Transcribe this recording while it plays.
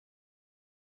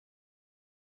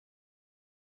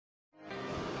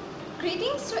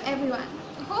Greetings to everyone.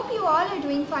 Hope you all are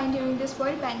doing fine during this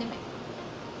world pandemic.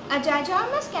 A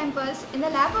ginormous campus in the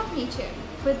lap of nature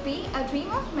would be a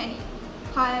dream of many.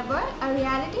 However, a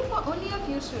reality for only a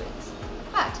few students.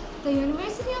 But the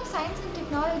University of Science and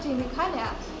Technology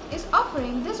Meghalaya is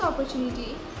offering this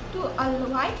opportunity to a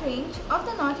wide range of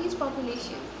the Northeast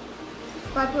population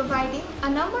by providing a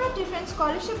number of different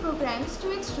scholarship programs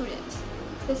to its students.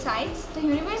 Besides, the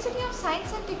University of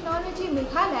Science and Technology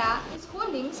Meghalaya is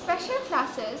holding special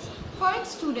classes for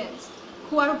its students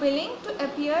who are willing to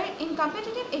appear in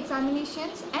competitive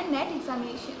examinations and NET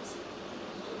examinations.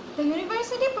 The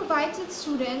university provides its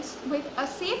students with a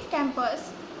safe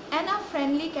campus and a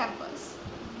friendly campus.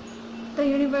 The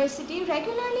university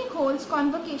regularly holds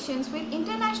convocations with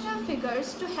international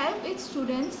figures to help its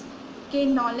students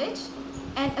gain knowledge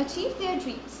and achieve their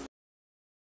dreams.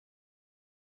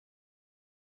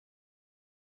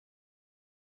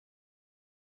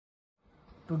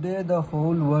 Today the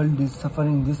whole world is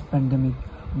suffering this pandemic,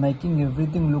 making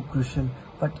everything look crucial.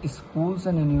 But schools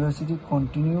and universities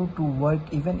continue to work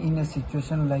even in a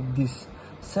situation like this.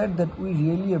 Said that we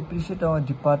really appreciate our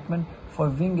department for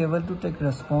being able to take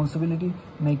responsibility,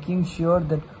 making sure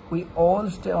that we all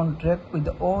stay on track with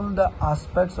all the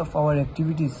aspects of our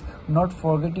activities, not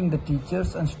forgetting the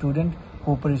teachers and student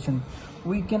cooperation.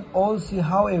 We can all see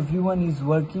how everyone is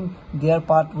working their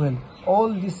part well.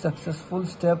 All these successful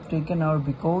steps taken are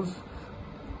because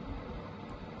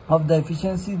of the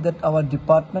efficiency that our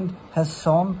department has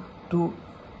shown to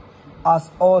us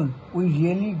all. We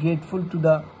really grateful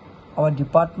to our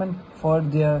department for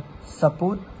their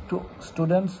support to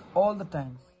students all the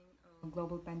time.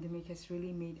 Global pandemic has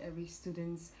really made every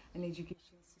student's and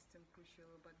education system crucial,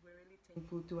 but we're really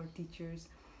thankful to our teachers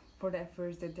for the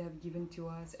efforts that they have given to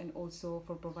us, and also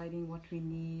for providing what we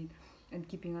need and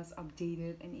keeping us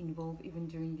updated and involved even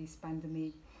during this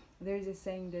pandemic. There is a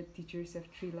saying that teachers have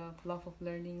three love of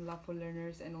learning, love for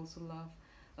learners, and also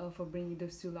love for bringing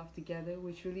those two love together,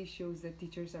 which really shows that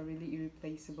teachers are really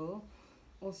irreplaceable.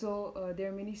 Also, there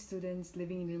are many students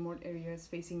living in remote areas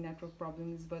facing network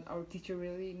problems, but our teacher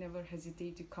really never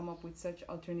hesitate to come up with such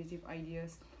alternative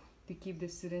ideas to keep the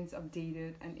students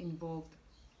updated and involved.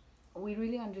 We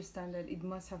really understand that it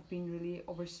must have been really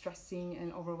overstressing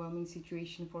and overwhelming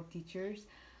situation for teachers,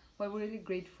 but we're really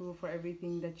grateful for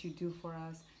everything that you do for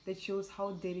us. That shows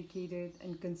how dedicated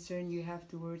and concerned you have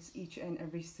towards each and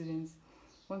every student.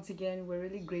 Once again, we're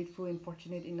really grateful and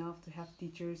fortunate enough to have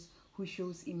teachers who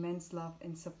shows immense love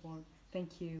and support.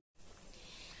 Thank you.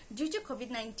 Due to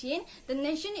COVID-19, the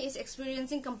nation is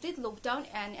experiencing complete lockdown,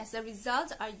 and as a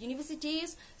result, our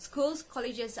universities, schools,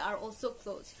 colleges are also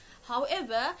closed.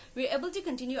 However, we are able to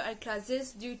continue our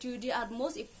classes due to the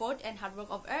utmost effort and hard work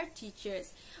of our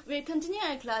teachers. We are continuing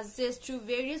our classes through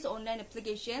various online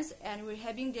applications, and we're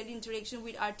having daily interaction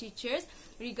with our teachers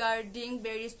regarding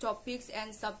various topics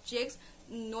and subjects.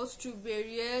 Notes through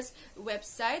various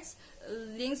websites,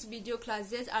 links, video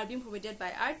classes are being provided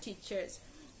by our teachers.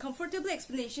 Comfortable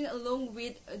explanation along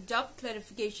with Dept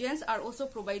clarifications are also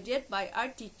provided by our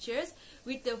teachers.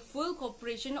 With the full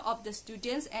cooperation of the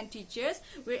students and teachers,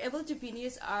 we're able to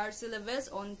finish our syllabus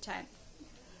on time.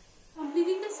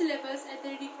 Completing the syllabus at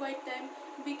the required time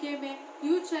became a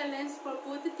huge challenge for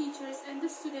both the teachers and the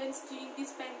students during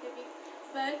this pandemic.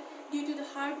 But due to the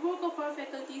hard work of our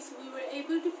faculties, we were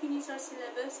able to finish our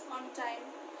syllabus on time.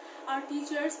 Our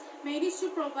teachers managed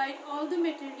to provide all the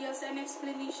materials and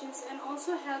explanations, and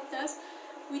also helped us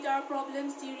with our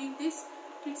problems during this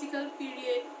critical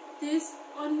period. This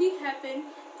only happened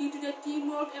due to the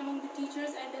teamwork among the teachers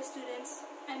and the students.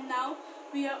 And now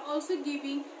we are also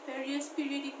giving various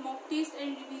periodic mock tests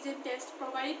and revision tests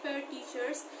provided by our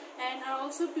teachers, and are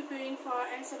also preparing for our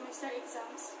end semester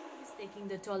exams. Taking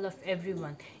the toll of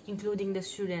everyone, including the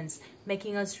students,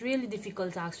 making us really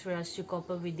difficult task for us to cope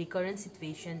up with the current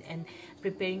situation and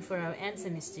preparing for our end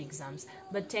semester exams.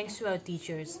 But thanks to our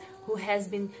teachers who has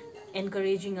been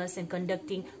encouraging us and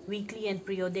conducting weekly and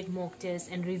periodic mock tests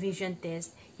and revision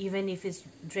tests, even if it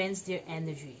drains their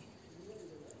energy.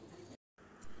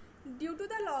 Due to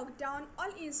the lockdown,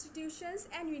 all institutions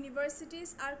and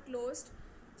universities are closed.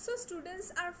 So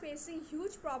students are facing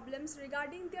huge problems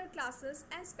regarding their classes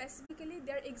and specifically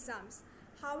their exams.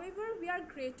 However, we are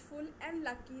grateful and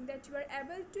lucky that we are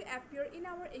able to appear in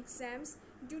our exams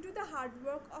due to the hard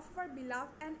work of our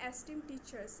beloved and esteemed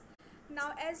teachers.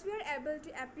 Now, as we are able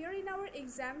to appear in our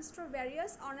exams through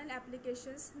various online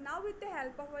applications, now with the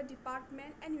help of our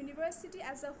department and university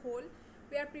as a whole,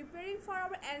 we are preparing for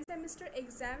our end semester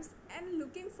exams and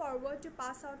looking forward to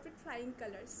pass out with flying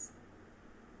colors.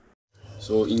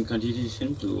 So in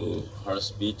continuation to her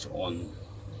speech on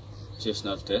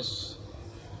chestnut test,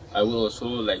 I would also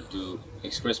like to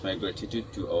express my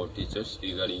gratitude to our teachers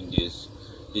regarding this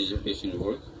dissertation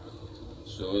work.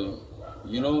 So,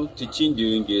 teaching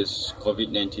during this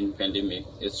COVID-19 pandemic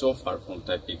is so far from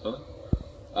typical.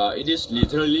 It is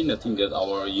literally nothing that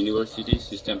our university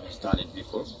system has done it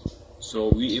before. So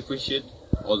we appreciate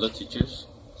all the teachers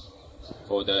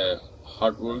for their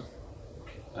hard work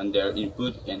and their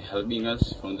input in helping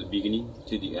us from the beginning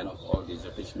to the end of our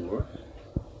dissertation work.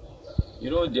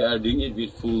 They are doing it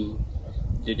with full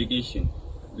dedication,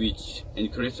 which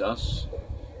encourages us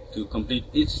to complete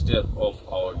each step of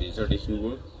our dissertation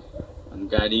work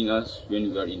and guiding us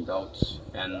when we are in doubts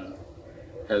and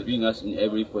helping us in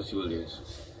every possible ways.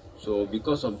 So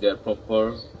because of their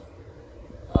proper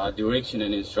direction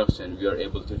and instruction, we are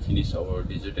able to finish our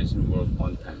dissertation work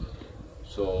on time.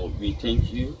 So we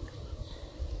thank you,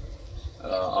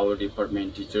 our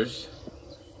department teachers,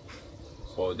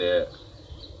 for their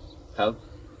help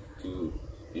to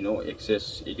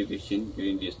access education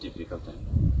during this difficult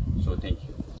time. So thank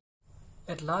you.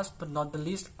 At last but not the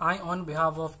least, I, on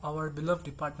behalf of our beloved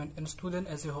department and student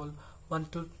as a whole,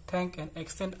 want to thank and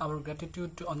extend our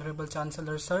gratitude to Honorable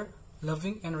Chancellor Sir,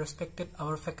 loving and respected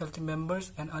our faculty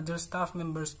members and other staff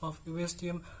members of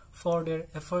USTM for their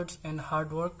efforts and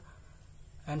hard work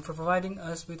and for providing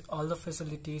us with all the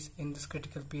facilities in this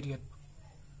critical period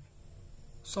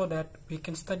so that we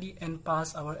can study and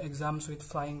pass our exams with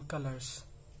flying colors.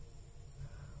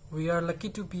 We are lucky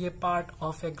to be a part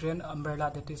of a grand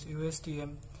umbrella that is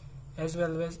USTM, as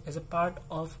well as a part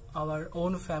of our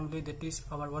own family that is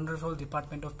our wonderful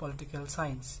Department of Political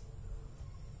Science.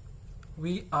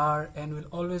 We are and will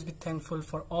always be thankful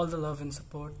for all the love and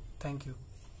support. Thank you.